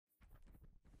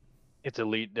It's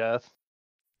elite death.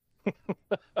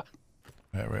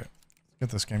 Yeah, wait. Let's get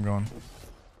this game going.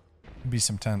 Be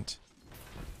some tent.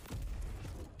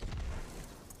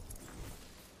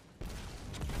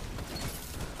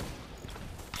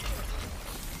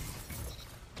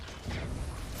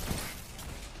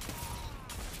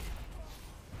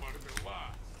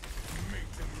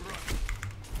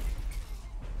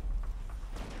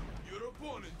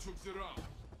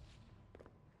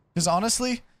 Because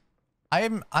honestly,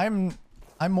 I'm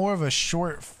more of a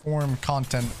short form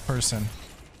content person.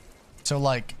 So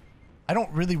like, I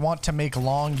don't really want to make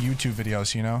long YouTube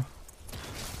videos, you know?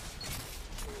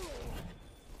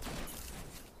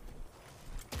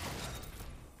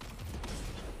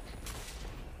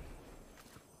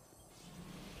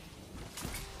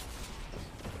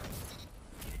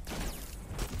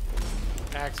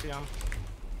 Axiom.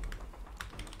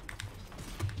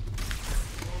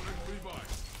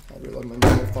 I reload my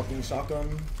motherfucking shotgun.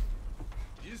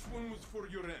 This one was for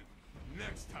your end.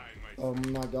 Next time, my Oh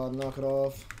my god, knock it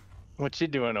off. What you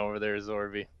doing over there,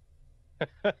 Zorbiqq?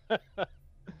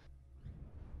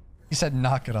 He said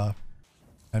knock it off.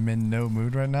 I'm in no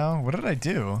mood right now. What did I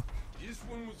do? This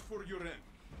one was for your end.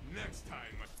 Next time,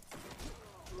 my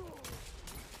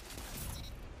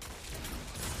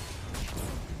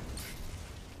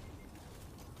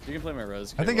You can play my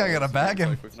res. I think I gotta bag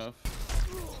him. Quick enough.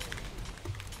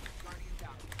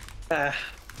 only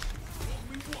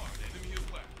one enemy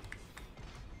is left.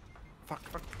 Fuck.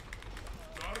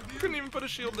 Guardian, Couldn't even put a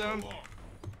shield down.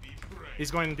 be brave.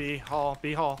 He's going B hall.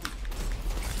 B hall.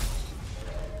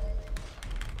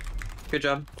 Good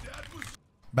job.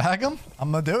 Bag him?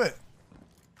 I'm gonna do it.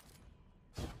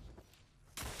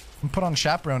 I'm put on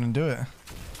chaperone and do it.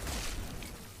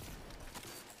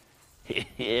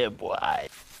 Yeah, boy.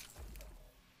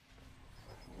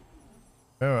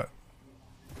 Do it.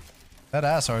 That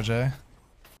ass, RJ.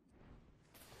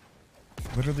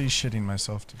 Literally shitting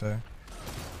myself today.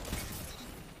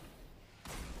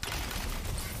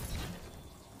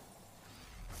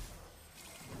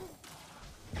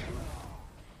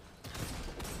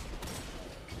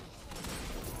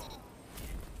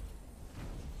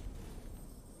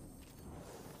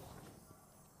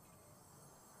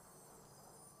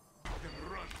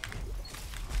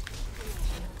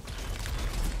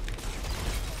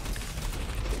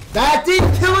 That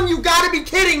didn't kill him, you gotta be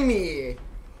kidding me!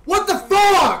 What the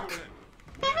fuck?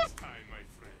 Next time, my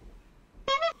friend.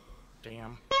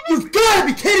 Damn. You've gotta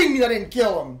be kidding me that didn't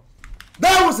kill him!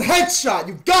 That was a headshot,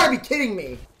 you've gotta be kidding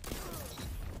me!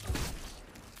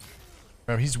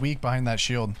 Bro, he's weak behind that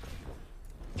shield.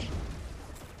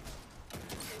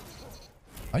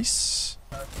 Nice.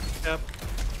 Yep.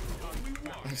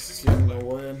 I see no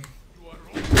way.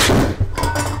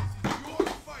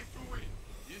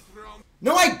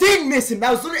 No, I didn't miss him!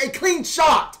 That was literally a clean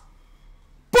shot!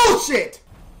 Bullshit!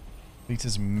 Beats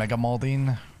his mega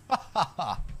molding.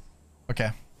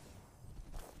 Okay.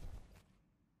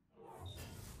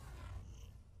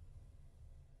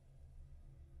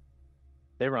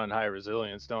 They run high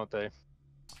resilience, don't they?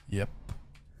 Yep.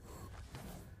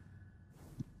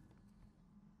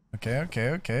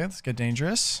 Okay. Let's get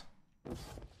dangerous.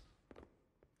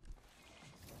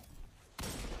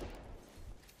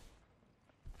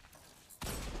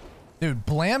 Dude,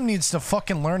 Blam needs to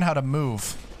fucking learn how to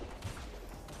move.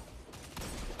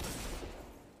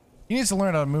 He needs to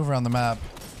learn how to move around the map.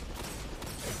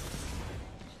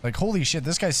 Like, holy shit,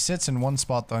 this guy sits in one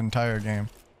spot the entire game.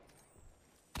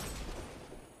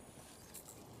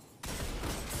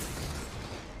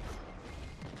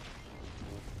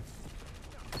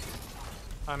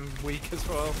 I'm weak as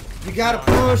well. You gotta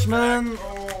push, man!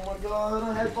 Oh my god,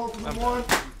 I had both of them one.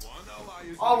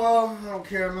 Oh well, I don't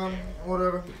care, man.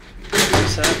 Whatever.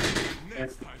 I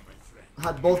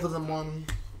had both of them one.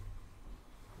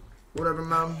 Whatever,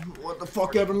 man. What the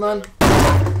fuck ever, man.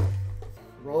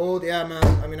 Rolled, yeah, man.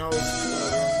 I mean, I was.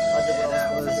 I did what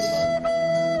I was supposed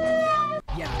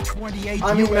to. Yeah, 28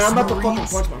 I mean, man, I'm about to fucking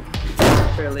Marines. punch, man.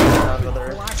 Fairly out of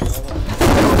there.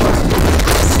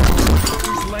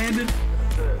 He's landed.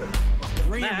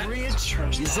 Ram Ridge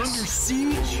is under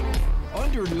siege,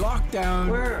 under lockdown.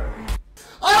 Where?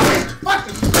 I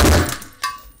fucking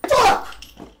fuck!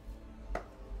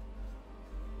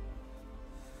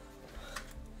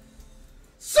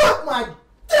 Suck my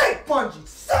dick, Bungie!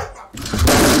 Suck my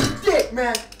dick,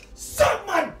 man! Suck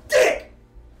my dick!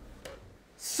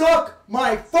 Suck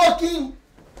my fucking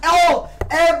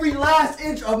every last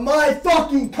inch of my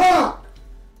fucking cock!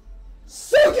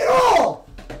 Suck it all!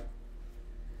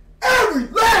 Every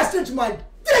last inch of my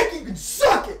dick, you can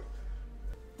suck it!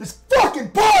 This fucking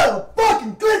ball of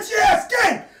fucking glitchy ass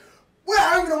game! Well,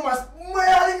 I don't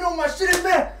even know my shit is,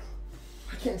 man!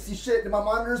 can't see shit. My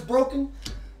monitor's broken.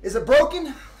 Is it broken?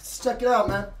 Let's check it out,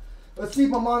 man. Let's see if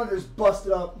my monitor's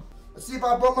busted up. Let's see if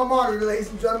I broke my monitor, ladies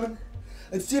and gentlemen.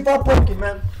 Let's see if I broke it,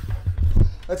 man.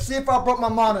 Let's see if I broke my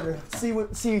monitor. See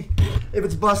if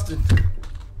it's busted.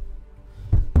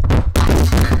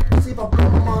 Let's see if I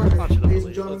broke my monitor, Punch it up, ladies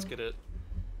and please. gentlemen. Let's get it.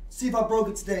 See if I broke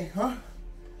it today, huh?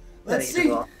 Let's I think see.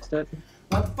 you lost it.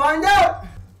 About to find out.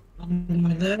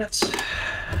 Might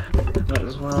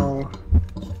as well.